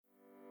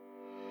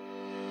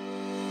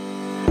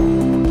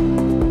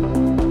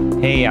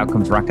Hey,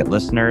 Outcomes Rocket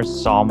listeners,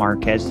 Saul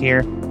Marquez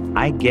here.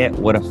 I get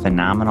what a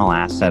phenomenal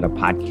asset a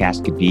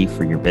podcast could be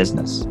for your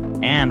business,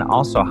 and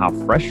also how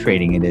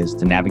frustrating it is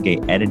to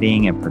navigate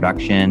editing and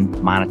production,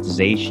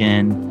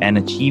 monetization, and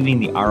achieving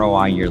the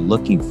ROI you're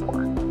looking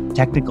for.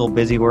 Technical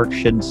busy work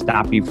shouldn't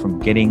stop you from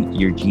getting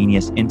your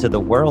genius into the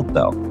world,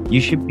 though.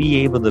 You should be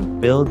able to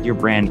build your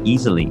brand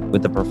easily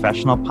with a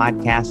professional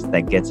podcast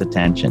that gets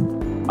attention.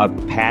 A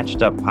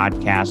patched up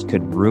podcast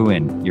could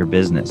ruin your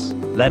business.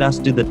 Let us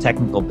do the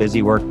technical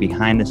busy work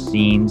behind the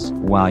scenes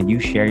while you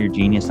share your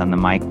genius on the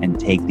mic and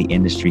take the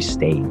industry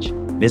stage.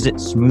 Visit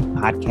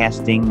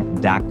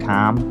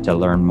smoothpodcasting.com to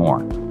learn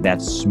more.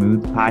 That's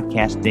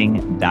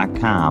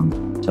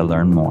smoothpodcasting.com to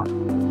learn more.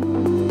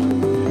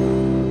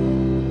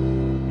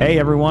 Hey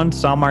everyone,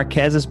 Saul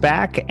Marquez is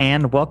back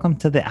and welcome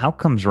to the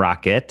Outcomes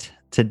Rocket.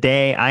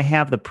 Today I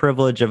have the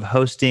privilege of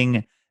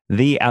hosting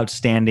the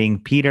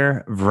outstanding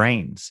Peter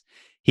Vrains.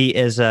 He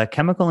is a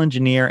chemical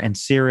engineer and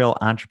serial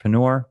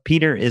entrepreneur.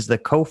 Peter is the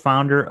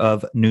co-founder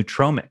of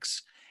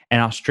Nutromics,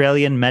 an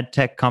Australian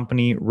medtech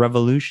company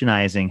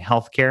revolutionizing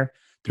healthcare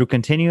through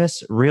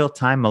continuous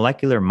real-time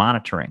molecular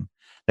monitoring.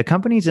 The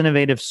company's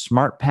innovative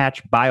Smart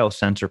Patch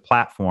biosensor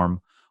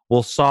platform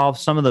will solve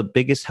some of the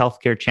biggest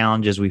healthcare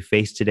challenges we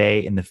face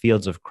today in the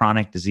fields of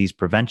chronic disease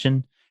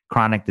prevention,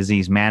 chronic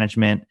disease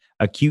management,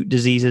 acute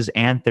diseases,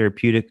 and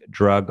therapeutic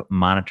drug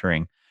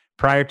monitoring.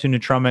 Prior to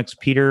Nutromics,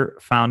 Peter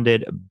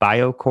founded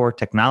BioCore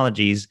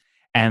Technologies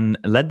and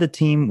led the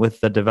team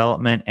with the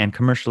development and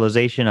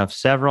commercialization of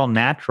several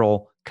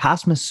natural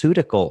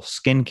cosmeceutical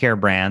skincare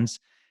brands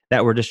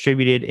that were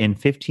distributed in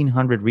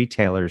 1,500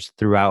 retailers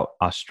throughout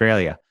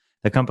Australia.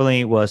 The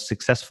company was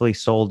successfully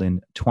sold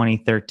in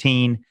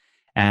 2013.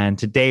 And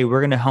today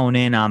we're going to hone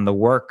in on the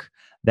work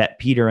that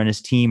Peter and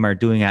his team are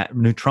doing at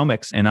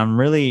Nutromics. And I'm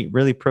really,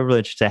 really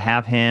privileged to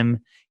have him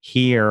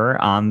here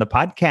on the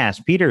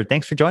podcast. Peter,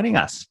 thanks for joining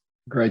us.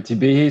 Great to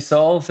be here,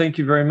 Saul. Thank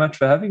you very much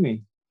for having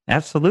me.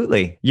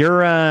 Absolutely.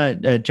 You're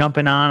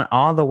jumping on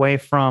all the way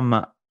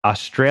from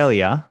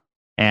Australia,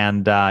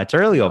 and it's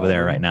early over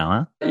there right now,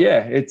 huh?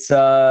 Yeah, it's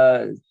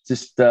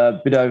just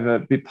a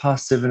bit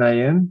past 7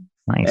 a.m.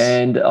 Nice.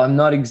 And I'm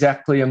not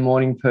exactly a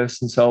morning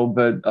person, Saul,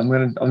 but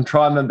I'm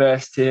trying my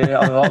best here.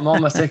 I'm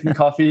on my second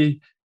coffee.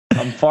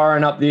 I'm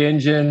firing up the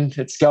engine.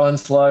 It's going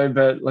slow,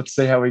 but let's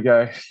see how we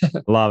go.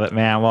 Love it,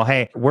 man. Well,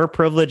 hey, we're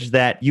privileged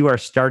that you are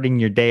starting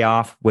your day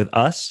off with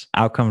us,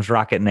 Outcomes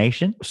Rocket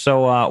Nation.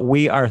 So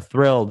we are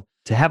thrilled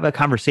to have a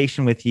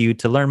conversation with you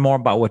to learn more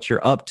about what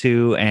you're up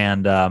to.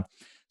 And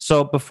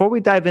so before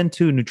we dive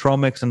into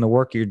Nutromics and the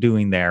work you're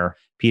doing there,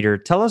 Peter,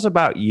 tell us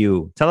about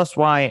you. Tell us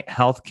why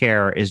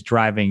healthcare is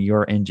driving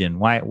your engine.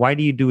 Why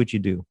do you do what you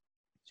do?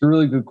 It's a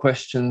really good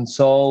question.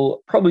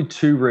 So probably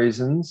two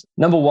reasons.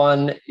 Number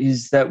one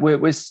is that we're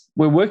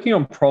working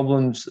on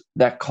problems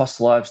that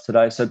cost lives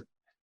today. So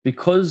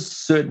because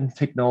certain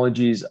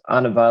technologies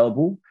aren't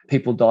available,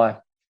 people die,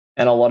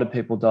 and a lot of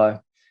people die.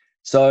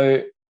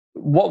 So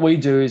what we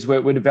do is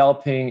we're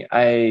developing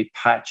a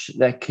patch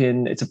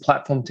it's a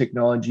platform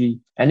technology,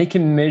 and it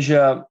can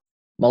measure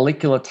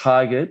molecular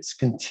targets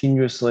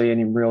continuously and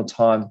in real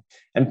time.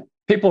 And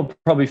people are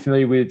probably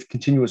familiar with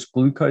continuous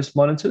glucose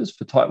monitors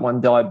for type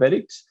 1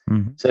 diabetics.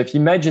 Mm-hmm. So if you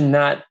imagine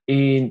that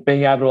in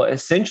being able to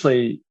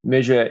essentially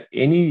measure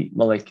any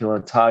molecular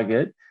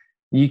target,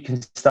 you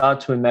can start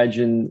to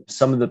imagine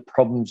some of the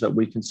problems that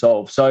we can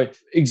solve. So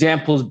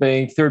examples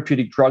being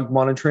therapeutic drug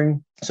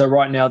monitoring. So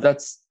right now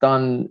that's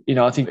done,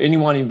 I think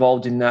anyone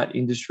involved in that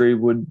industry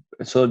would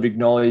sort of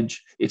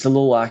acknowledge it's a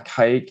little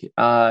archaic.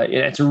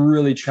 It's a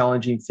really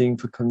challenging thing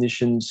for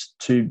clinicians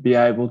to be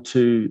able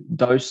to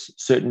dose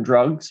certain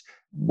drugs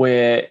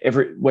where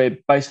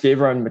basically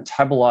everyone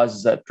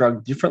metabolizes that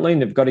drug differently,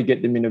 and they've got to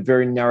get them in a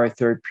very narrow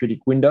therapeutic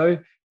window.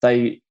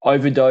 They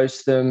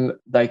overdose them,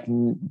 they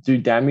can do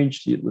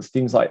damage.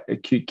 Things like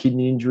acute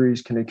kidney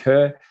injuries can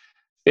occur.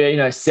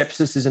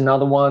 Sepsis is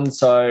another one.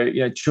 So,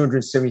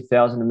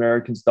 270,000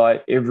 Americans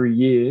die every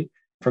year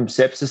from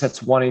sepsis.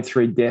 That's 1 in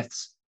 3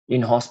 deaths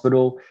in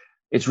hospital.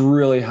 It's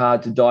really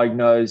hard to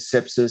diagnose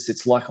sepsis.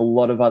 It's like a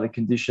lot of other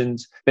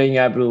conditions. Being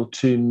able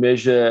to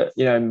measure,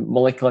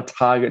 molecular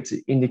targets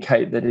that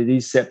indicate that it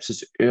is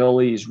sepsis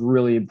early is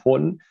really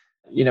important.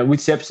 With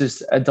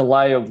sepsis, a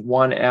delay of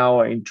 1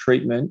 hour in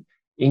treatment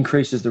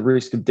increases the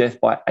risk of death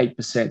by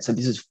 8%. So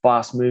this is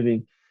fast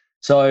moving.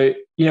 So,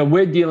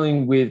 we're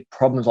dealing with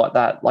problems like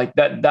that. Like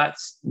that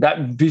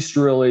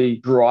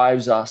viscerally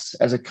drives us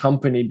as a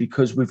company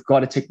because we've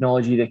got a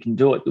technology that can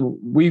do it.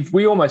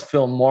 We almost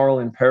feel a moral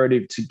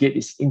imperative to get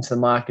this into the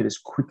market as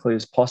quickly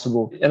as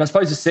possible. And I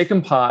suppose the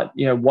second part,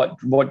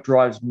 what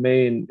drives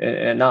me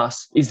and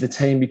us is the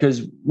team,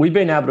 because we've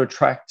been able to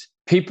attract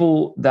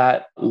people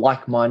that are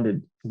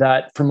like-minded,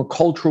 that from a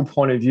cultural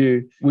point of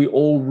view, we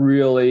all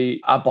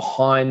really are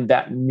behind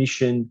that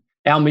mission,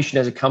 our mission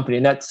as a company,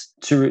 and that's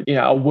to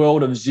a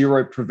world of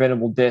zero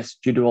preventable deaths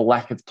due to a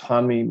lack of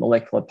timely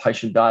molecular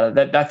patient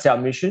data. That's our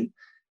mission.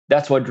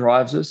 That's what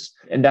drives us,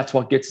 and that's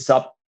what gets us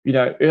up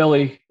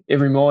early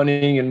every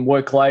morning and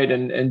work late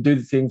and do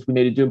the things we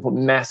need to do and put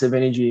massive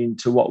energy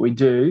into what we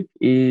do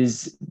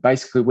is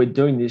basically we're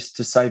doing this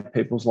to save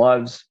people's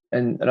lives.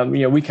 And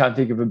we can't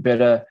think of a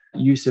better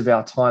use of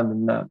our time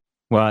than that.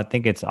 Well, I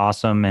think it's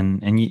awesome.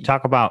 And you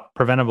talk about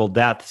preventable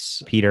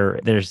deaths, Peter.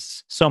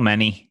 There's so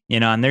many,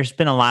 and there's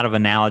been a lot of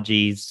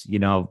analogies,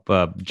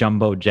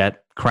 jumbo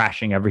jet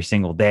crashing every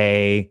single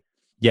day,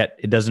 yet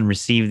it doesn't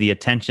receive the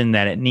attention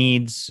that it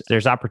needs.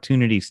 There's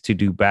opportunities to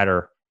do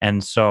better.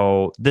 And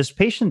so this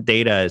patient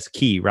data is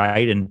key,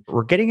 right? And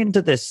we're getting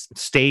into this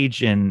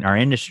stage in our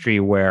industry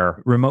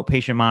where remote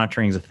patient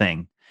monitoring is a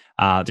thing.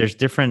 There's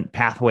different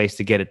pathways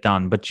to get it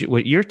done, but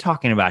what you're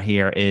talking about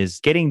here is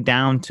getting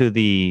down to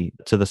the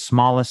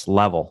smallest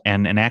level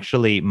and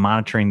actually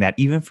monitoring that,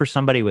 even for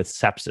somebody with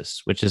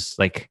sepsis, which is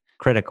like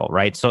critical,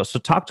 right? So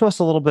talk to us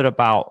a little bit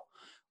about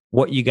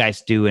what you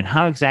guys do and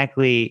how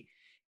exactly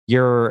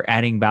you're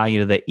adding value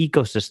to the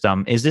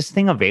ecosystem. Is this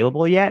thing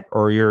available yet,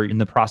 or you're in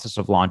the process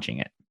of launching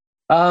it?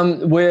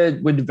 We're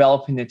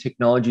developing the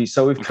technology.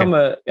 So we've come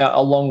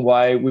a long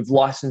way. We've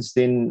licensed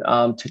in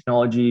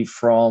technology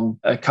from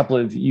a couple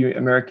of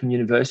American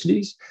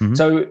universities. Mm-hmm.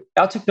 So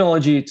our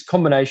technology, it's a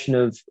combination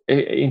of,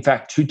 in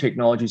fact, two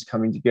technologies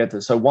coming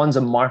together. So one's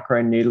a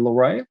micro needle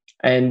array.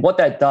 And what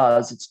that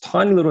does, it's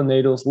tiny little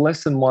needles,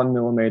 less than 1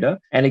 millimeter,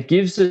 and it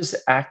gives us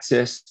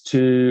access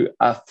to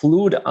a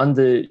fluid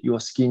under your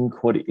skin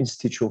called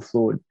interstitial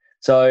fluid.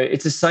 So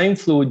it's the same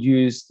fluid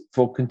used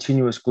for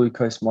continuous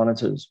glucose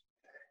monitors.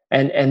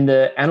 And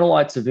the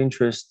analytes of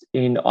interest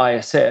in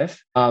ISF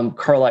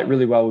correlate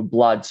really well with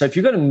blood. So if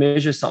you're going to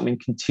measure something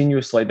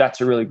continuously,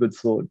 that's a really good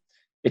fluid.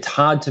 It's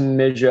hard to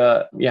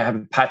measure, have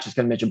a patch that's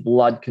going to measure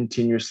blood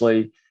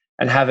continuously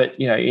and have it,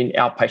 in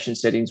outpatient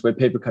settings where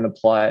people can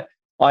apply it.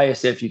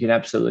 ISF, you can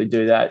absolutely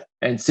do that.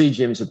 And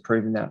CGMs have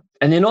proven that.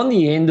 And then on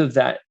the end of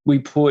that, we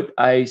put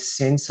a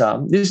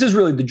sensor. This is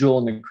really the jewel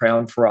in the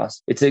crown for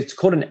us. It's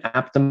called an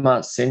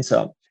Aptima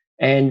sensor.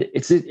 And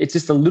it's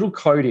just a little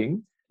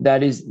coating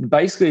that is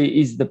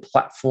basically the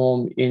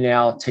platform in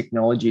our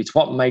technology. It's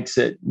what makes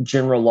it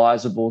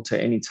generalizable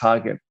to any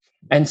target.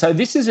 And so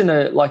this is in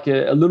a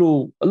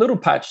little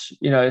patch,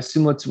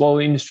 similar to, well,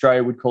 in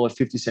Australia we'd call it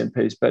 50-cent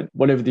piece, but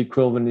whatever the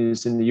equivalent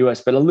is in the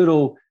US, but a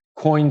little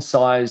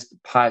coin-sized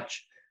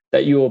patch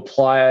that you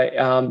apply.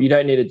 You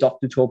don't need a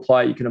doctor to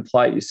apply it. You can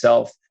apply it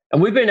yourself.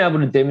 And we've been able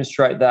to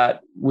demonstrate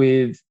that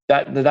with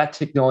that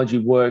technology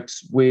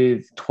works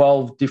with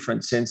 12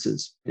 different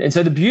sensors. And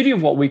so the beauty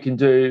of what we can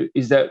do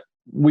is that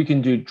we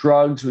can do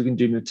drugs, we can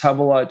do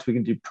metabolites, we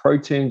can do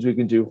proteins, we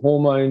can do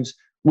hormones.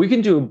 We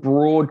can do a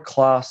broad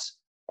class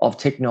of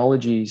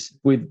technologies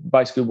with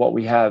basically what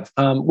we have.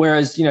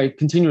 Whereas,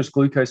 continuous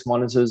glucose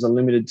monitors are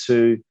limited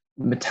to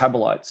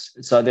metabolites.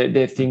 So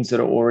they're things that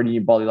are already in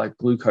your body, like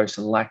glucose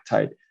and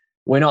lactate.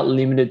 We're not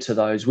limited to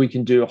those. We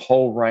can do a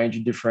whole range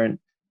of different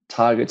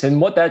targets.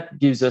 And what that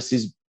gives us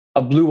is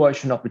a blue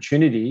ocean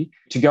opportunity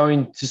to go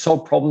in to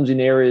solve problems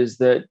in areas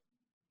that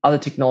other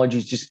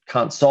technologies just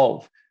can't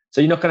solve. So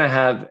you're not going to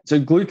have,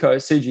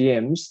 glucose,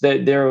 CGMs,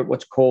 they're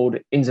what's called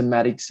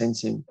enzymatic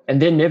sensing,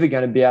 and they're never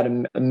going to be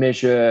able to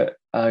measure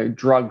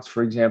drugs,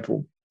 for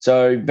example.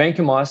 So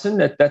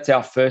vancomycin, that's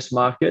our first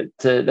market.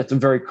 That's a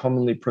very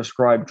commonly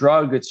prescribed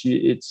drug.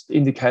 It's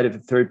indicated for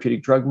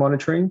therapeutic drug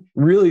monitoring.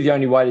 Really, the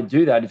only way to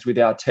do that is with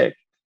our tech.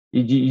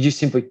 You just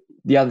simply,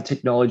 the other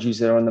technologies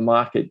that are on the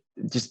market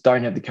just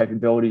don't have the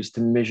capabilities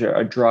to measure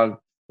a drug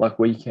like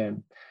we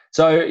can.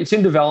 So it's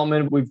in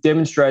development. We've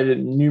demonstrated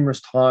it numerous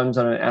times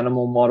on an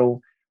animal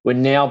model.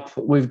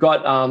 We've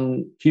got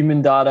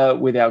human data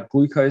with our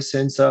glucose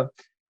sensor,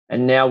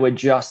 and now we're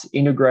just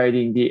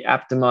integrating the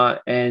Aptima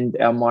and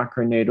our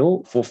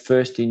microneedle for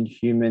first in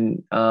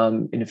human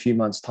in a few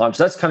months' time.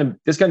 So that's going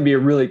to be a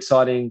really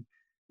exciting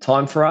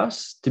time for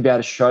us to be able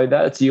to show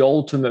that. It's the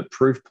ultimate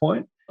proof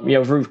point.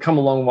 We've come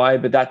a long way,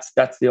 but that's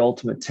the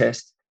ultimate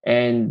test.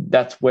 And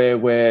that's where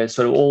we're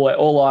sort of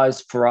all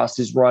eyes for us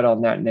is right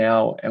on that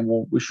now. And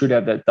we should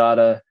have that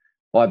data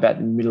by about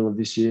the middle of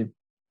this year.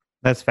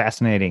 That's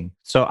fascinating.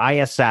 So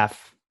ISF,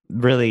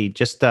 really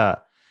just a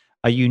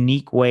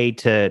unique way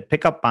to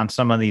pick up on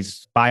some of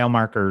these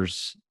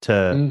biomarkers,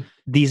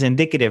 these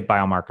indicative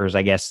biomarkers,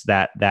 I guess,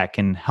 that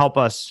can help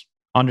us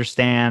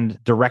understand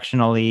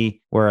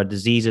directionally where a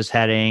disease is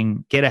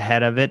heading, get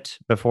ahead of it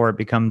before it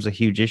becomes a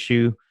huge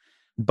issue.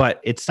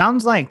 But it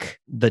sounds like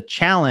the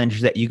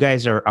challenge that you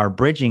guys are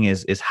bridging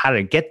is how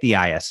to get the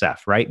ISF,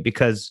 right?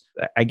 Because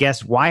I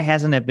guess, why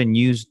hasn't it been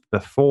used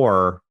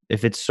before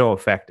if it's so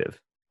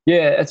effective?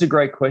 Yeah, that's a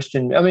great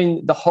question. I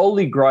mean, the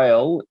holy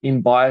grail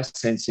in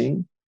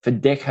biosensing for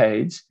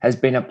decades has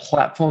been a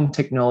platform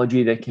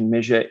technology that can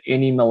measure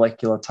any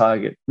molecular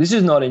target. This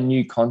is not a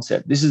new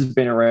concept. This has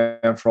been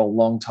around for a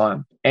long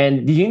time.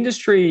 And the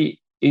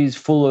industry is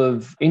full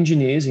of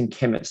engineers and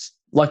chemists.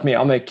 Like me,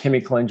 I'm a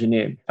chemical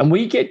engineer, and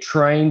we get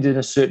trained in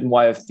a certain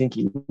way of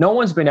thinking. No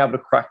one's been able to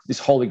crack this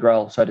holy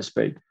grail, so to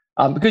speak.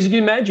 Because if you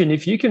imagine,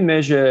 if you can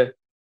measure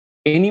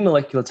any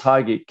molecular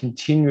target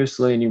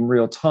continuously and in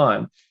real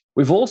time,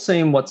 we've all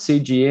seen what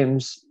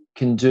CGMs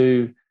can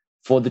do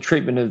for the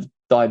treatment of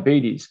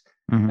diabetes.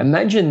 Mhm.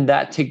 Imagine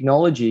that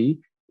technology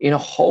in a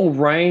whole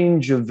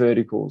range of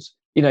verticals.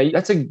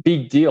 That's a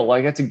big deal.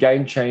 Like, that's a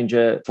game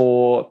changer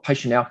for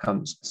patient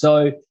outcomes.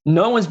 So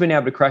no one's been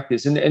able to crack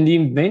this. And the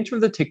inventor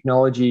of the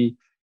technology,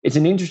 it's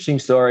an interesting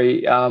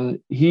story.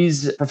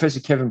 He's Professor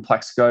Kevin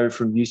Plaxco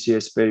from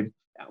UCSB,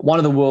 one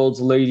of the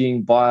world's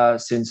leading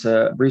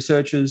biosensor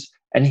researchers.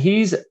 And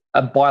he's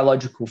a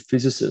biological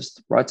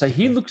physicist, right? So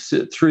he looks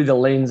at through the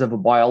lens of a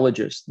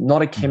biologist,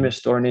 not a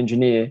chemist or an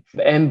engineer.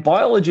 And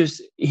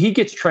biologists, he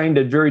gets trained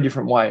a very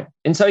different way.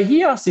 And so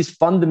he asked this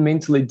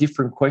fundamentally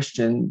different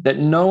question that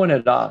no one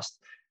had asked.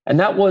 And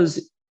that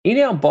was, in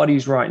our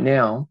bodies right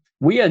now,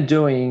 we are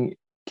doing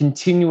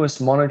continuous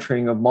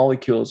monitoring of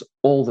molecules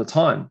all the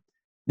time.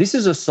 This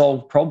is a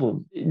solved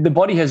problem. The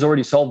body has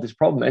already solved this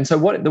problem. And so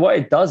the way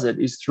it does it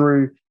is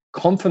through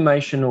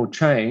conformational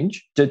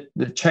change, the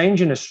change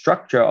in a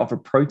structure of a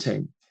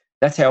protein.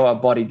 That's how our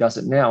body does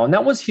it now. And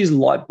that was his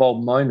light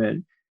bulb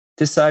moment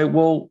to say,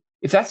 well,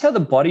 if that's how the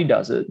body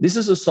does it, this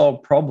is a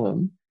solved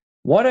problem.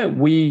 Why don't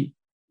we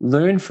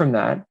learn from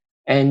that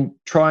and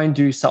try and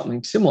do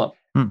something similar?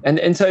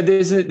 And so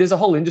there's a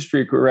whole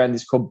industry around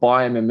this called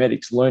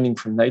biomimetics, learning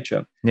from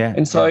nature.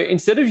 And so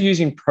instead of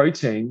using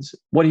proteins,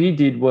 what he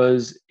did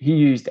was he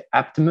used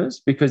aptamers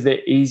because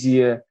they're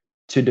easier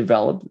to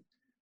develop.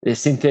 They're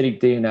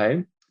synthetic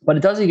DNA, but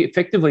it does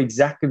effectively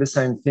exactly the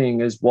same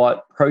thing as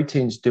what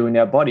proteins do in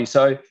our body.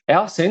 So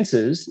our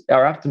sensors,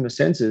 our aptamer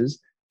sensors,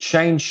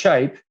 change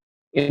shape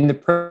in the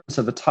presence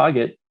of a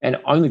target and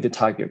only the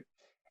target.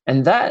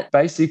 And that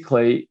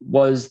basically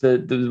was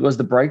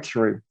the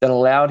breakthrough that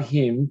allowed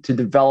him to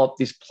develop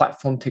this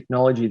platform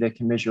technology that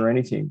can measure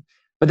anything.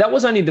 But that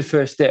was only the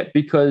first step,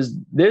 because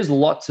there's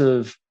lots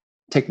of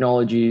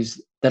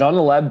technologies that on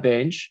a lab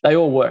bench, they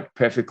all work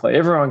perfectly.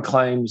 Everyone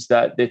claims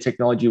that their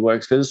technology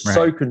works because it's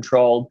so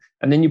controlled.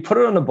 And then you put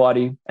it on the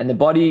body, and the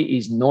body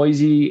is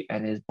noisy,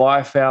 and there's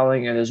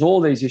biofouling, and there's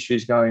all these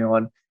issues going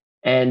on.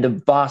 And the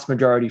vast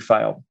majority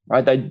fail,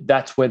 right?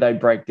 That's where they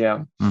break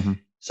down. Mm-hmm.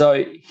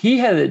 So he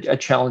had a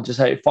challenge to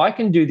say, if I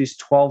can do this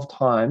 12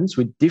 times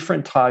with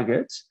different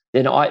targets,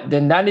 then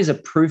that is a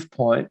proof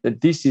point that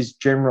this is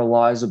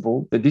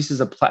generalizable, that this is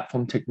a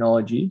platform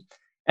technology.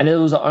 And it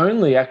was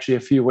only actually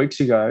a few weeks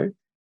ago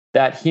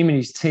that him and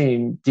his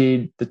team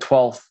did the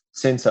 12th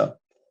sensor.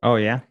 Oh,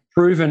 yeah.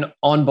 Proven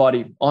on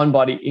body,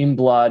 in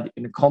blood,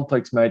 in a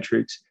complex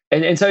matrix.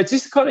 And so it's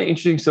just kind of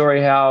interesting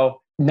story how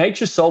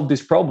nature solved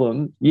this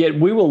problem, yet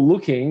we were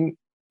looking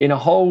in a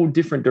whole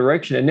different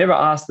direction and never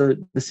asked the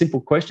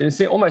simple question.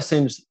 It almost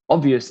seems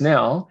obvious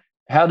now.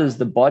 How does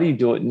the body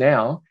do it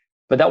now?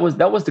 But that was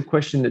the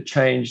question that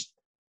changed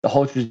the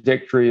whole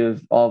trajectory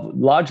of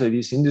largely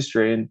this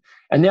industry.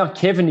 And now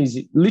Kevin is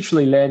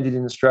literally landed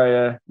in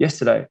Australia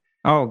yesterday.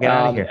 Oh, get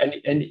out of here.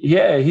 And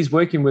yeah, he's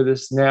working with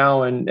us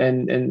now, and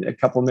a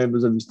couple of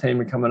members of his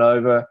team are coming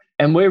over.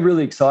 And we're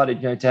really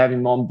excited, to have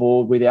him on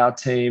board with our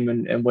team,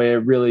 and we're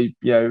really,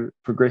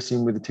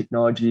 progressing with the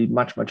technology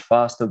much, much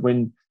faster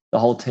when the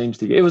whole team's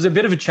together. It was a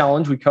bit of a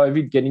challenge with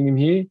COVID getting him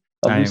here,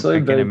 obviously.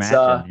 I can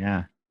imagine,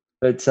 yeah.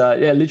 But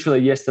literally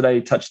yesterday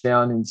he touched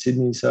down in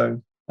Sydney.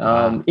 So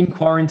in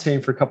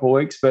quarantine for a couple of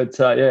weeks, but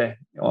on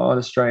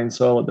Australian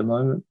soil at the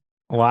moment.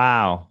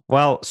 Wow.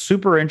 Well,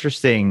 super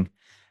interesting.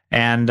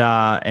 And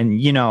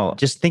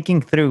just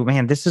thinking through,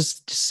 man,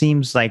 just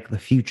seems like the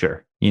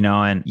future,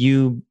 and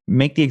you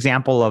make the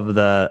example of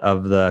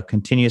the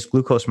continuous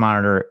glucose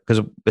monitor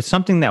because it's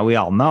something that we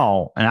all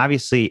know. And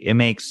obviously it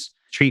makes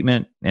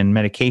treatment and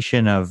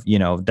medication of,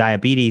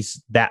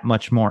 diabetes that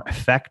much more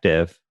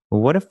effective. But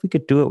what if we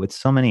could do it with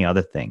so many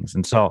other things?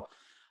 And so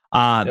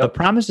the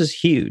promise is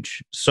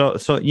huge. So,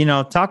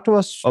 talk to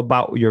us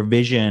about your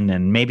vision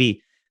and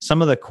maybe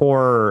some of the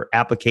core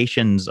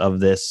applications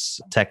of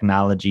this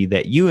technology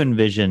that you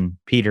envision,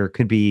 Peter,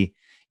 could be,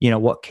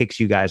 what kicks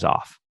you guys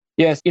off?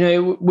 Yes.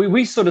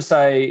 We sort of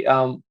say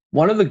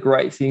one of the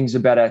great things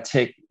about our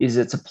tech is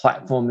it's a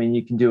platform and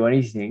you can do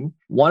anything.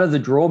 One of the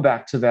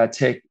drawbacks of our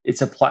tech,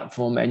 it's a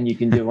platform and you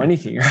can do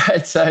anything,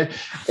 right? So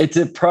it's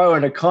a pro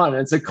and a con.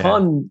 It's a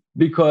con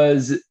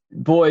because,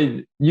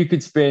 boy, you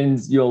could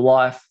spend your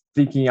life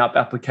thinking up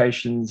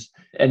applications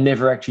and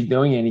never actually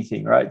doing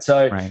anything, right?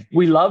 So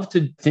we love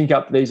to think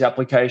up these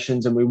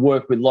applications, and we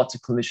work with lots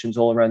of clinicians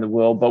all around the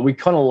world, but we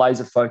kind of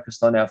laser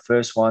focused on our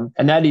first one,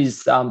 and that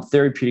is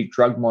therapeutic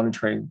drug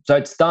monitoring. So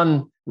it's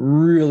done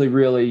really,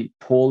 really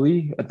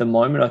poorly at the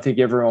moment. I think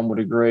everyone would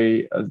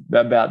agree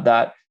about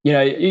that.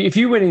 If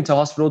you went into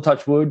hospital,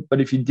 touch wood, but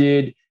if you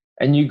did,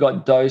 and you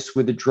got dosed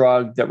with a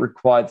drug that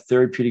required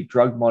therapeutic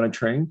drug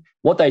monitoring,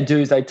 what they do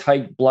is they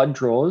take blood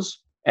draws,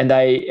 and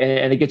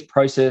it gets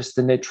processed,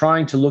 and they're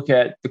trying to look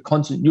at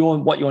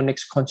what your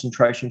next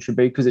concentration should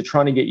be, because they're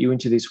trying to get you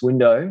into this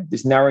window,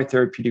 this narrow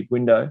therapeutic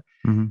window.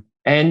 Mm-hmm.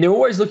 And they're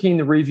always looking in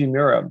the rearview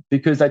mirror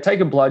because they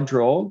take a blood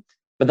draw,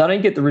 but they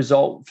don't get the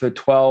result for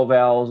 12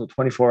 hours or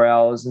 24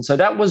 hours. And so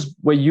that was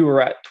where you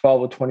were at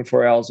 12 or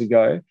 24 hours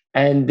ago.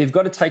 And they've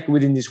got to take it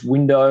within this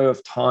window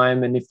of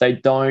time. And if they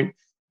don't,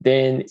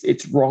 then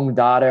it's wrong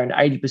data. And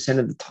 80%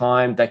 of the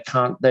time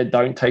they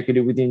don't take it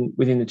within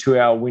the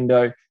 2-hour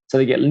window. So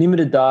they get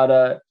limited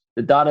data.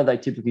 The data they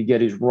typically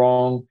get is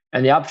wrong.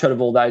 And the upshot of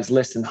all that is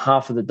less than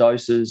half of the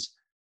doses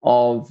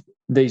of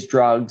these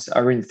drugs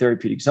are in the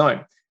therapeutic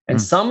zone.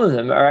 And some of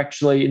them are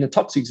actually in the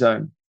toxic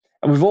zone.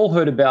 And we've all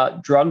heard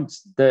about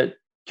drugs that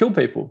kill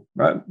people,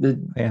 right?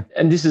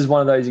 And this is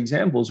one of those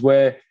examples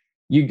where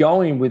you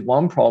go in with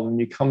one problem,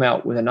 you come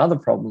out with another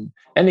problem.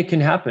 And it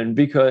can happen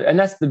and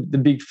that's the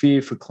big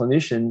fear for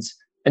clinicians.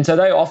 And so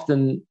they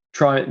often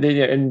try,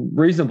 and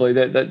reasonably,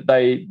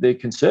 that they're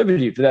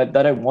conservative. They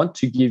don't want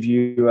to give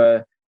you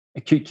a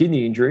acute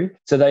kidney injury.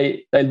 So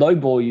they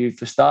lowball you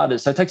for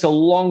starters. So it takes a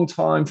long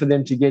time for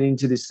them to get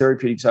into this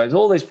therapeutic zone.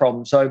 All these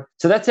problems. So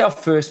that's our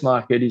first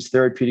market, is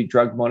therapeutic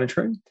drug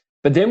monitoring.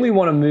 But then we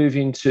want to move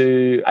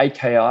into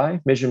AKI,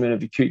 measurement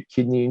of acute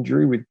kidney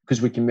injury,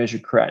 because we can measure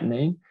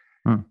creatinine.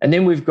 And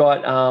then we've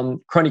got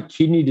chronic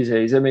kidney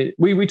disease. I mean,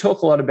 we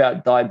talk a lot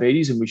about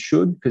diabetes, and we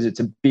should, because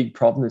it's a big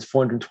problem. There's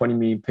 420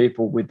 million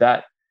people with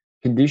that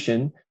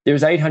condition.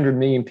 There's 800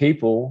 million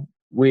people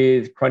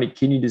with chronic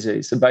kidney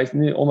disease. So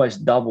basically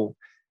almost double.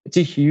 It's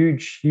a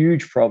huge,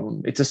 huge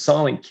problem. It's a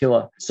silent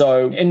killer.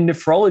 So, and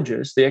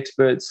nephrologists, the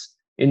experts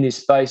in this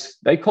space,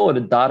 they call it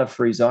a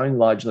data-free zone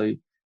largely.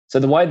 So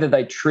the way that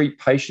they treat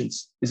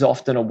patients is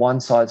often a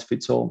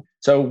one-size-fits-all.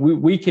 So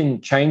we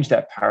can change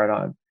that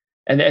paradigm.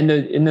 And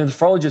the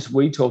nephrologists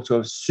we talk to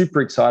are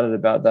super excited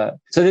about that.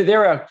 So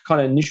there are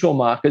kind of initial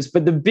markers,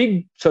 but the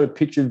big sort of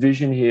picture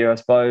vision here, I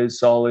suppose,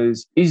 Sol,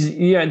 is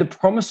the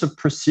promise of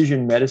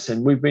precision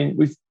medicine.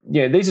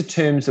 These are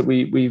terms that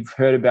we've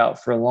heard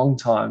about for a long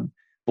time,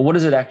 but what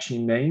does it actually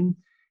mean?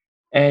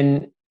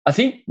 And I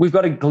think we've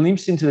got a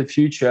glimpse into the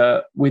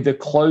future with a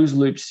closed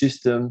loop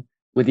system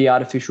with the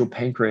artificial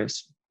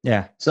pancreas.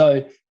 Yeah.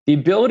 So the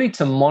ability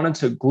to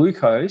monitor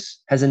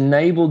glucose has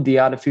enabled the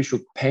artificial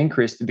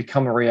pancreas to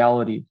become a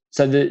reality.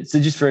 So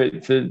just for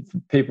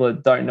people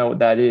that don't know what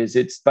that is,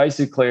 it's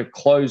basically a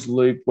closed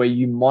loop where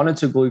you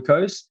monitor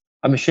glucose.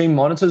 A machine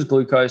monitors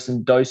glucose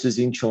and doses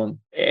insulin.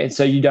 And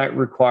so you don't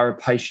require a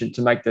patient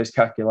to make those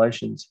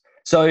calculations.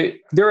 So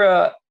there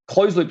are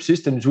closed loop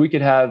systems we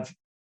could have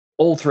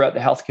all throughout the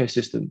healthcare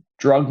system.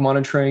 Drug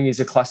monitoring is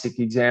a classic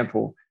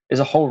example. There's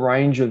a whole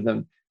range of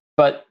them.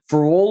 But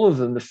for all of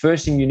them, the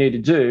first thing you need to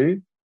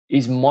do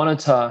is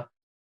monitor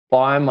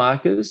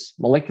biomarkers,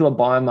 molecular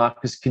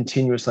biomarkers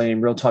continuously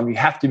in real time. You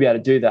have to be able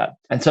to do that.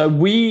 And so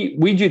we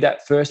do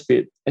that first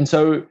bit. And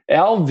so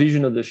our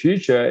vision of the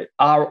future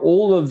are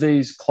all of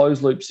these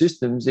closed loop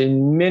systems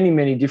in many,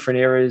 many different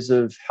areas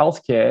of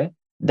healthcare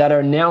that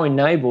are now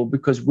enabled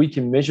because we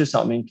can measure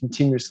something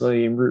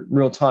continuously in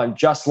real time,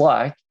 just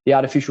like the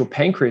artificial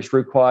pancreas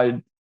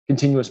required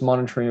continuous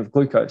monitoring of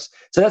glucose.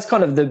 So that's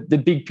kind of the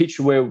big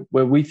picture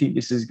where we think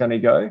this is going to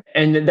go.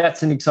 And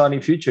that's an exciting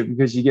future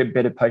because you get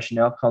better patient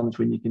outcomes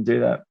when you can do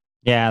that.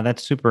 Yeah,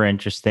 that's super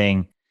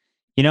interesting.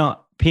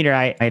 Peter,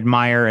 I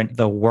admire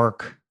the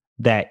work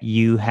that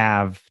you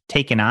have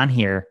taken on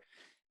here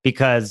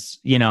because,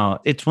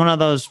 it's one of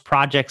those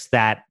projects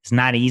that is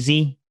not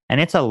easy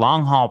and it's a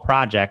long haul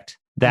project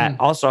that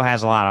also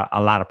has a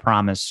lot of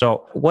promise.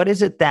 So what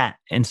is it that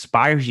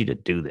inspires you to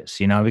do this?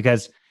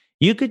 Because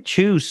you could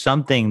choose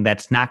something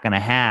that's not going to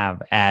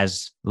have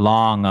as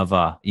long of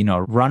a,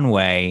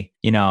 runway.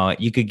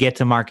 You could get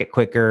to market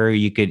quicker.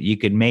 You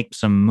could make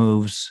some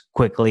moves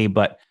quickly.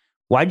 But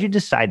why'd you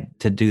decide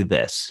to do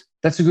this?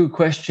 That's a good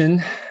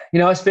question.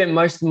 I spent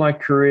most of my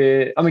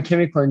career, I'm a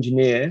chemical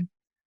engineer,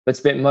 but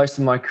spent most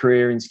of my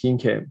career in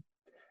skincare.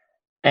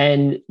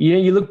 And,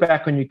 you look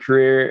back on your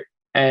career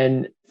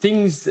and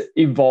things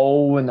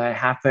evolve and they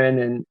happen.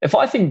 And if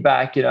I think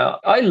back,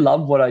 I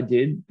love what I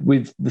did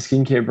with the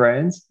skincare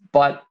brands.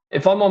 But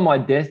if I'm on my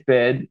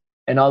deathbed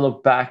and I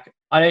look back,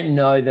 I don't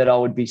know that I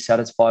would be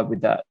satisfied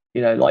with that.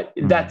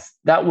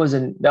 That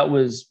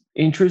was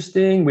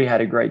interesting. We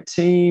had a great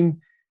team.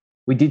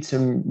 We did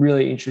some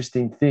really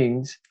interesting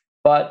things.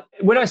 But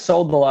when I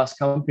sold the last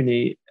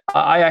company,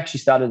 I actually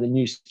started a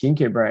new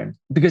skincare brand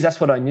because that's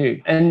what I knew.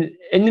 And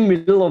in the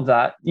middle of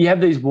that, you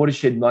have these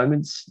watershed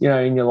moments,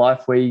 in your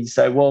life where you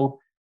say, well,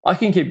 I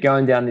can keep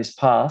going down this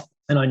path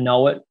and I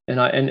know it and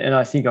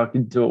I think I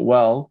can do it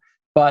well.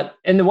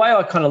 And the way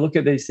I kind of look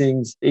at these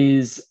things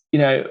is,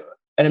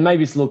 and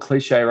maybe it's a little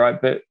cliche,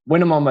 right? But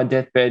when I'm on my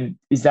deathbed,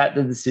 is that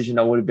the decision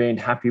I would have been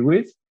happy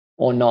with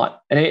or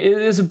not? And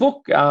there's a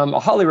book I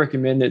highly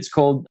recommend. It's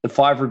called The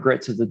 5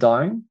 Regrets of the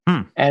Dying.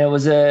 And it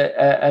was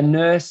a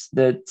nurse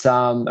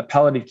a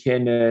palliative care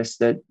nurse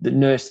that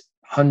nursed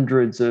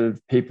hundreds of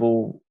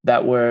people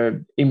that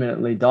were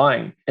imminently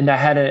dying. And they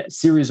had a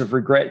series of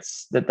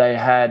regrets that they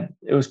had.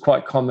 It was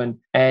quite common.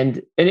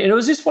 And it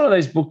was just one of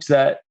those books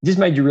that just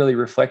made you really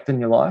reflect on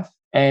your life.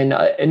 And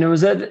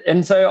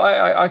so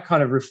I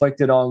kind of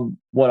reflected on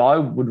what I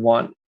would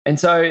want. And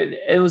so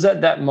it was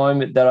at that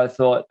moment that I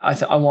thought,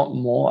 I want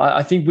more.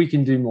 I think we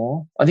can do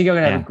more. I think I'm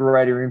going to have a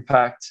greater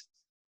impact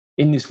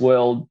in this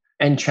world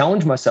and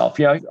challenge myself.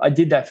 I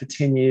did that for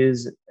 10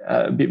 years,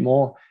 a bit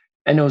more.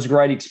 And it was a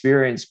great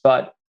experience.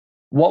 But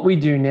what we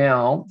do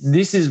now,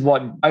 this is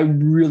what I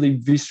really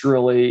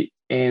viscerally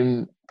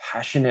am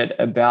passionate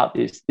about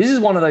this. This is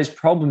one of those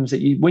problems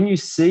that when you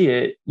see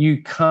it,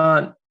 you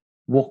can't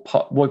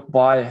walk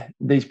by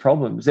these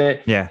problems.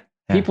 Yeah.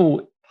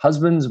 People,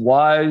 husbands,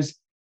 wives,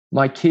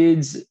 my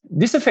kids,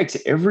 this affects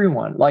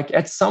everyone. Like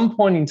at some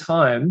point in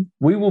time,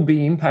 we will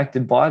be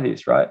impacted by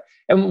this, right?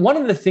 And one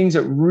of the things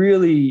that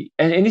really,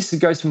 and this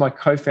goes to my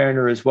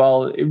co-founder as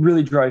well, it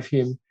really drove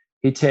him,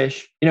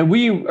 Hitesh.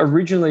 We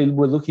originally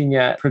were looking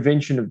at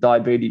prevention of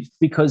diabetes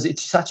because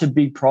it's such a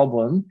big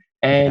problem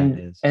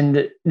and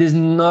there's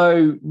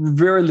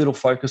very little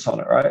focus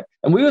on it, right?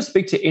 And we would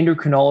speak to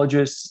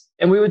endocrinologists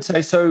and we would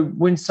say, so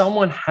when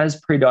someone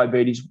has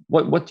prediabetes,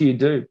 what do you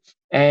do?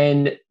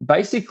 And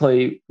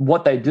basically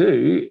what they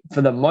do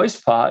for the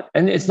most part,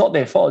 and it's not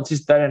their fault, it's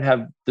just they don't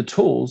have the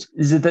tools,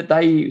 is that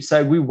they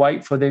say we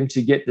wait for them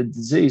to get the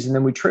disease and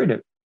then we treat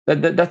it.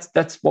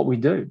 That's what we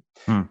do.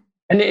 And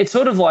it's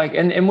sort of like,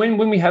 and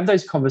when we have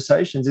those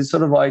conversations, it's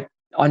sort of like,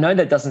 I know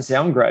that doesn't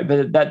sound great,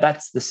 but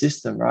that's the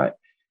system, right?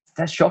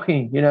 That's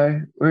shocking.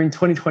 We're in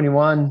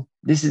 2021.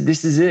 This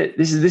is it.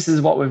 This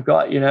is what we've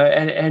got,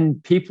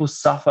 and people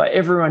suffer.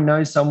 Everyone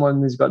knows someone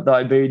who's got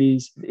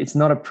diabetes. It's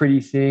not a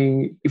pretty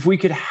thing. If we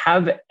could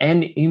have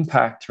an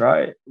impact,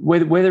 right?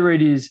 Whether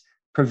it is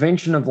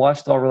prevention of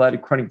lifestyle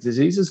related chronic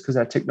diseases, because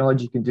our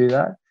technology can do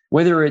that,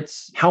 whether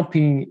it's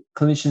helping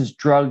clinicians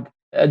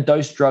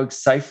dose drugs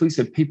safely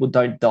so people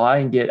don't die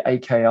and get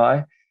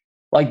AKI,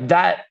 like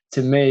that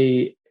to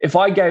me, if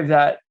I gave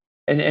that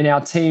and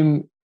our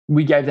team,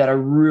 we gave that a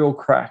real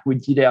crack, we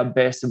did our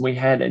best and we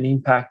had an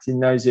impact in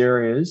those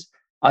areas,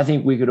 I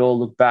think we could all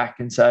look back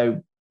and say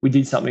we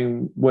did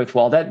something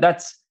worthwhile.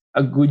 That's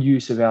a good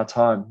use of our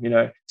time,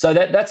 So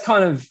that's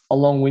kind of a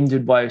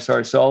long-winded way,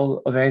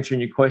 Sol, of answering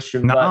your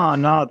question.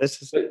 No,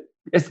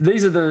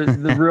 these are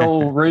the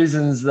real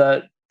reasons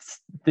that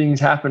things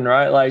happen,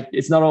 right? Like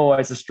it's not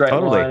always a straight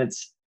line.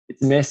 It's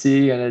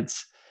messy and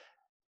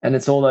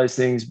it's all those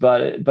things,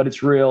 but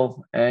it's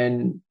real.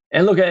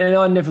 And look, and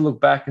I never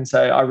look back and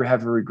say I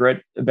have a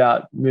regret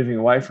about moving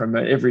away from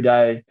it. Every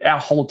day, our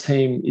whole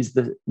team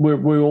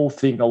we all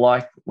think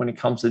alike when it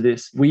comes to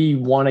this. We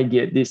want to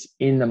get this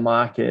in the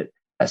market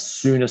as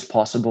soon as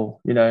possible.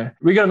 We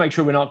got to make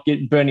sure we're not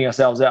burning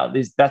ourselves out.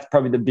 That's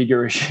probably the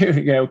bigger issue,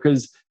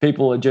 because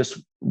people are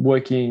just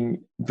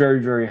working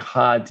very, very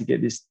hard to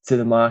get this to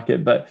the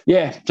market. But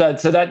yeah,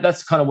 so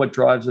that's kind of what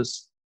drives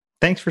us.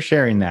 Thanks for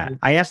sharing that.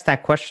 I asked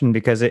that question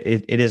because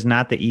it is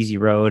not the easy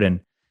road. And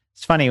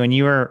it's funny when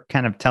you were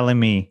kind of telling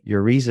me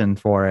your reason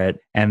for it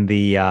and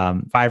the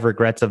 5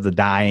 regrets of the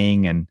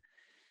dying. And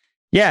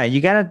yeah,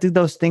 you got to do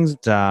those things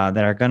that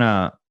are going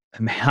to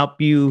help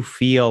you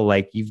feel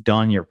like you've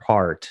done your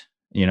part,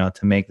 to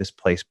make this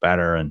place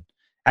better. And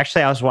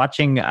actually, I was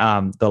watching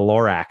the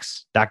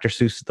Lorax, Dr.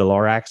 Seuss, the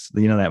Lorax,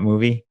 that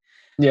movie.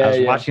 Yeah, I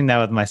was watching that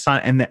with my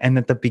son. And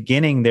at the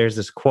beginning, there's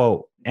this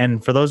quote.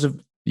 And for those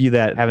of you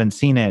that haven't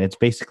seen it, it's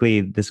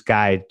basically this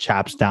guy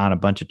chops down a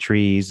bunch of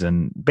trees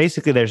and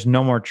basically there's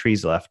no more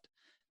trees left.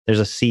 There's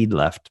a seed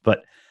left,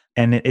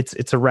 and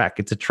it's a wreck.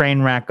 It's a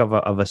train wreck of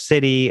a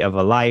city, of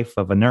a life,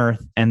 of an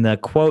earth. And the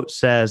quote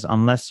says,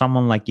 unless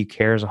someone like you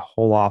cares a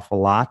whole awful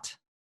lot,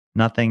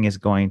 nothing is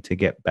going to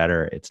get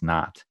better. It's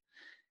not.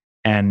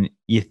 And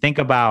you think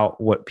about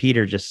what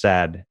Peter just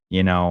said,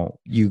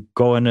 you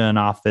go into an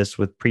office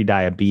with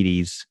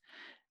pre-diabetes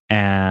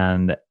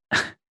and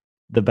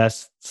the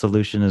best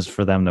solution is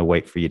for them to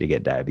wait for you to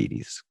get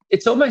diabetes.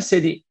 It's almost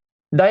said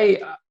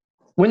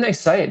when they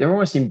say it, they're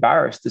almost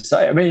embarrassed to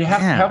say it. I mean,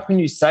 how can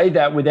you say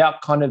that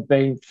without kind of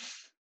being,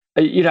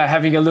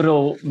 having a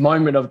little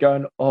moment of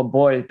going, oh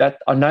boy,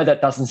 I know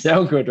that doesn't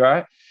sound good,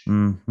 right?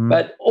 Mm-hmm.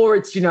 Or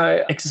it's,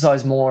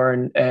 exercise more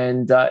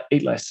and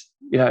eat less,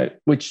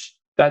 which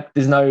that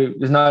there's no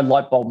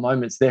light bulb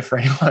moments there for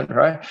anyone,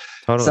 right?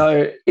 Totally.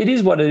 So it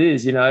is what it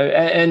is,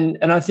 and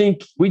I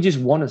think we just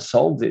want to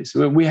solve this.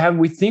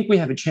 We think we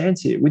have a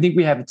chance here. We think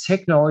we have a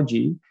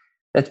technology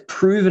that's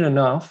proven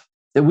enough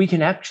that we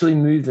can actually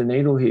move the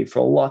needle here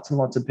for lots and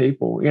lots of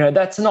people.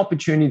 That's an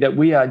opportunity that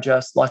we are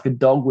just like a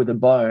dog with a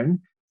bone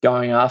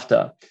going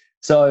after.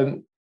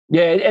 So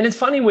yeah, and it's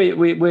funny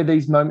where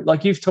these moments,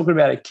 like you've talked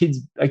about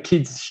a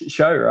kids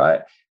show,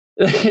 right?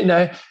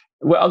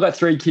 Well, I've got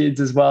 3 kids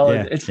as well.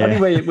 Yeah, it's funny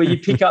where you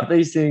pick up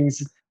these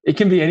things. It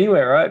can be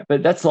anywhere, right?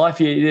 But that's life.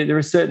 There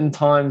are certain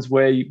times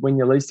where when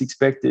you least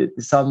expect it,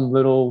 some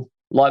little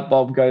light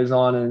bulb goes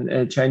on and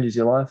it changes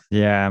your life.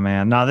 Yeah,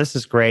 man. No, this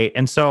is great.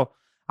 And so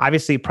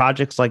obviously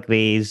projects like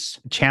these,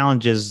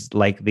 challenges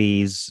like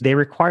these, they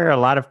require a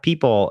lot of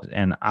people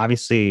and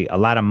obviously a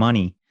lot of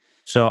money.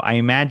 So I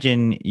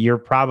imagine you're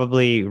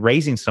probably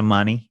raising some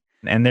money.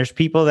 And there's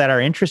people that are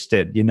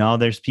interested,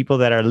 there's people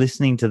that are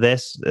listening to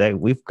this.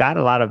 We've got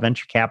a lot of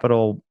venture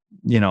capital,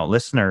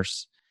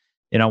 listeners.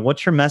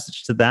 What's your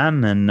message to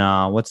them and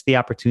what's the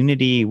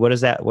opportunity? What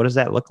does that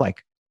look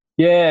like?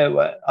 Yeah,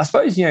 well, I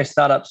suppose,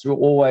 startups are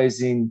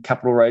always in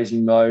capital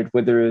raising mode,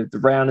 whether the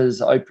round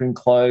is open and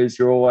closed,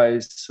 you're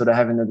always sort of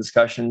having the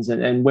discussions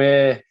and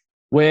we're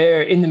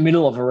in the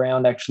middle of a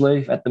round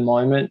actually at the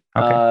moment.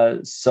 Okay.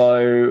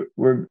 So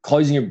we're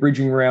closing a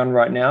bridging round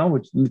right now,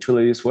 which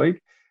literally this week.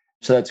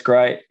 So that's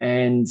great.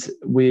 And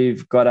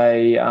we've got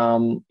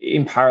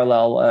in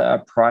parallel,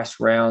 a price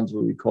round,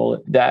 what we call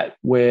it, that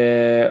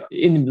we're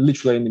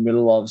literally in the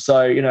middle of. So,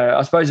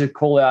 I suppose a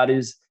call out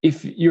is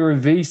if you're a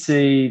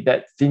VC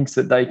that thinks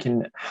that they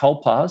can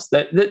help us,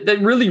 that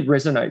really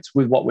resonates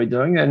with what we're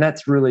doing. And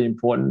that's really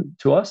important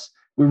to us.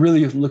 We're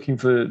really looking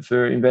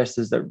for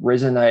investors that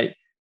resonate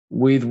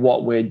with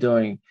what we're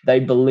doing. They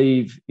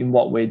believe in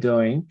what we're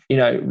doing.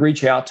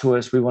 Reach out to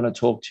us. We want to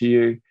talk to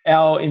you.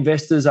 Our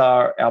investors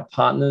are our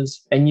partners,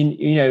 and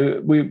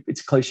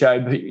it's cliche,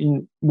 but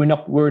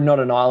we're not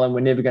an island. We're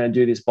never going to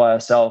do this by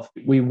ourselves.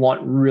 We want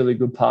really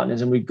good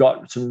partners, and we've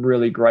got some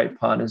really great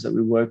partners that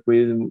we work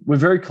with. And we're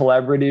very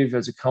collaborative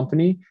as a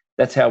company.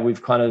 That's how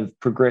we've kind of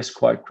progressed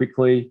quite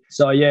quickly.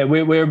 So yeah,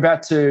 we're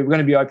going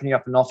to be opening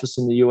up an office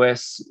in the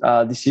US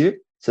this year.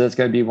 So that's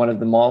going to be one of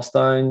the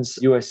milestones.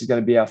 US is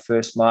going to be our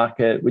first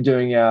market. We're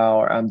doing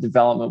our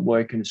development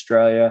work in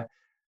Australia.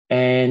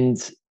 And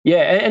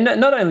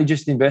not only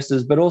just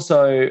investors, but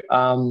also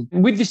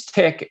with this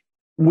tech,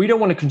 we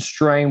don't want to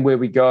constrain where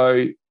we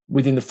go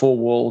within the four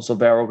walls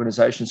of our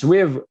organization. So we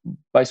have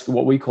basically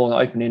what we call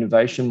an open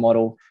innovation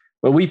model,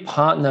 where we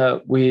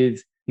partner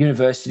with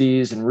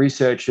universities and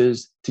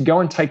researchers to go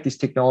and take this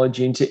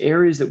technology into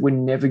areas that we're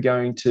never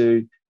going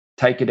to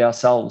take it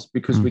ourselves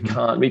because we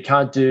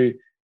can't do.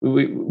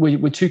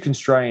 We're too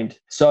constrained.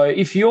 So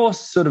if you're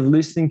sort of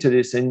listening to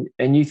this and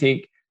you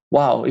think,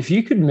 wow, if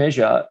you could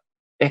measure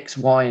X,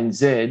 Y, and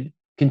Z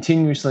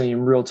continuously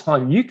in real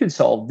time, you could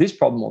solve this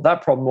problem or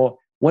that problem or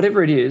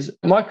whatever it is.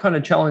 My kind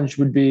of challenge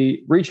would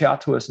be reach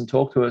out to us and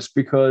talk to us,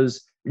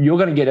 because you're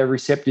going to get a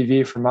receptive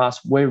ear from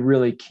us. We're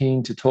really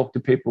keen to talk to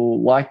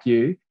people like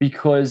you,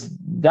 because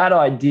that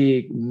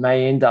idea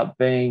may end up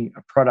being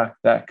a product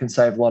that can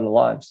save a lot of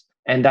lives.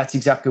 And that's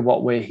exactly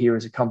what we're here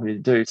as a company to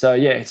do. So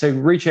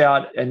reach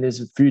out, and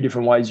there's a few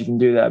different ways you can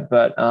do that.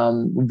 But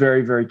we're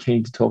very, very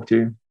keen to talk to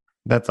you.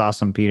 That's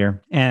awesome, Peter.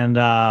 And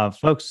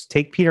folks,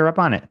 take Peter up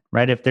on it,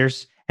 right? If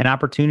there's an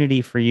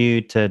opportunity for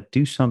you to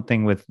do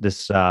something with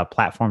this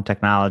platform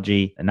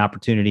technology, an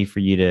opportunity for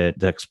you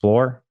to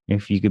explore,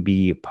 if you could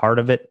be part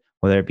of it,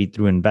 whether it be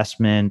through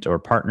investment or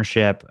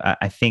partnership,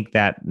 I think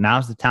that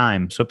now's the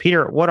time. So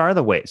Peter, what are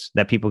the ways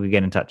that people could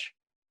get in touch?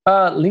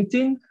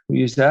 LinkedIn, we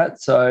use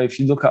that. So if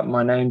you look up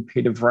my name,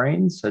 Peter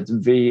Vranes, so it's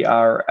Vranes.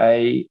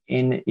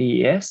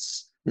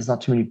 There's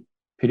not too many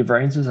Peter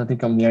Vraneses. I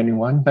think I'm the only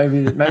one.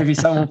 Maybe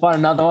someone will find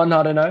another one.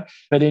 I don't know.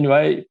 But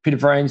anyway, Peter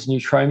Vranes,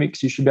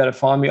 Neutromics, you should be able to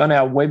find me. On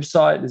our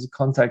website, there's a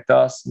contact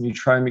us,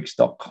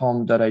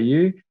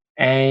 neutromics.com.au.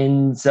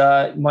 And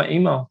my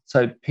email,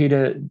 so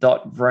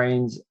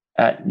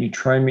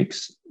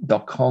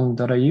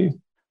peter.vranes@neutromics.com.au.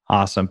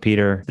 Awesome,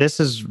 Peter. This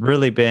has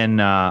really been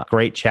a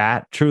great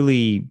chat,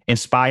 truly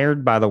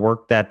inspired by the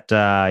work that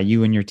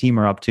you and your team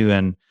are up to.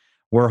 And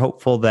we're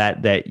hopeful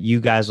that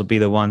you guys will be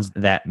the ones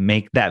that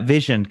make that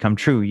vision come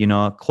true.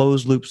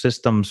 Closed loop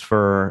systems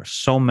for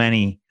so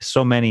many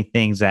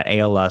things that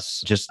ail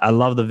us. I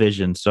love the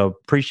vision. So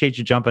appreciate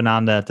you jumping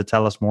on to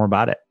tell us more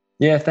about it.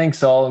 Yeah, thanks,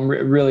 Sol. I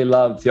really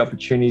love the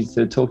opportunity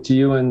to talk to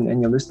you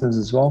and your listeners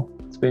as well.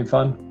 It's been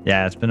fun.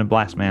 Yeah, it's been a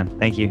blast, man.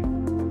 Thank you.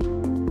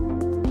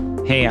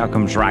 Hey,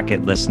 Outcomes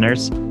Rocket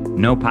listeners.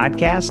 No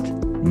podcast?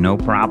 No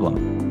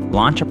problem.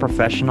 Launch a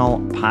professional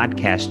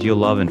podcast you'll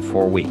love in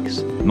 4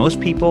 weeks.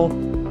 Most people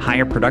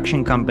hire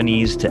production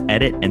companies to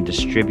edit and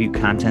distribute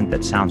content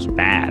that sounds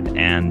bad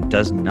and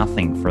does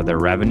nothing for their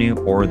revenue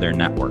or their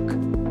network.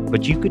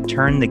 But you could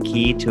turn the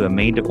key to a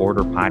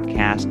made-to-order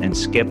podcast and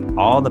skip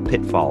all the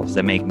pitfalls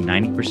that make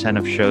 90%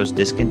 of shows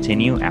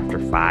discontinue after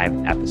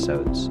 5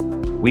 episodes.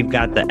 We've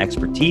got the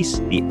expertise,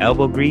 the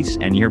elbow grease,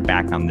 and you're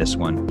back on this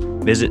one.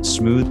 Visit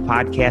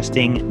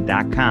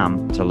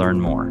smoothpodcasting.com to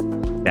learn more.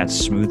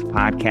 That's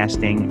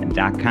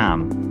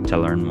smoothpodcasting.com to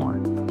learn more.